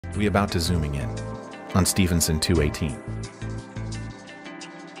We about to zooming in on Stephenson 218.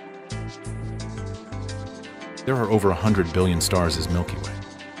 There are over 100 billion stars as Milky Way.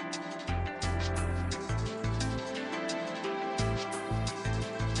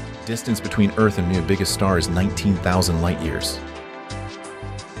 Distance between Earth and the biggest star is 19,000 light-years.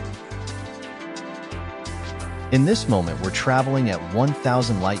 In this moment, we're traveling at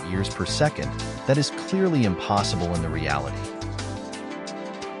 1,000 light-years per second. That is clearly impossible in the reality.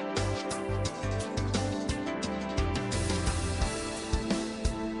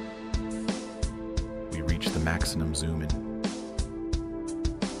 We reach the maximum zoom in.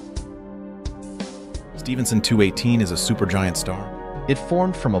 Stephenson 218 is a supergiant star. It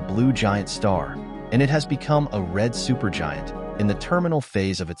formed from a blue giant star, and it has become a red supergiant in the terminal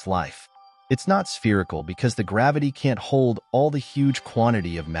phase of its life. It's not spherical because the gravity can't hold all the huge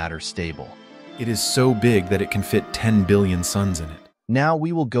quantity of matter stable. It is so big that it can fit 10 billion suns in it. Now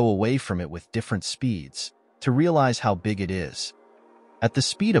we will go away from it with different speeds to realize how big it is. At the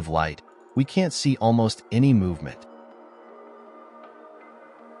speed of light, we can't see almost any movement.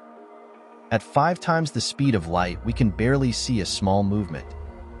 At 5 times the speed of light, we can barely see a small movement.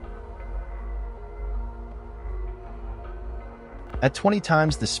 At 20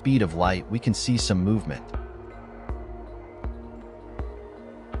 times the speed of light, we can see some movement.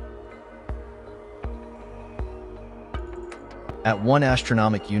 At 1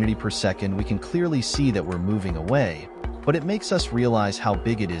 astronomical unit per second, we can clearly see that we're moving away, but it makes us realize how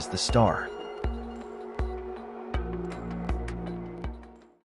big it is, the star.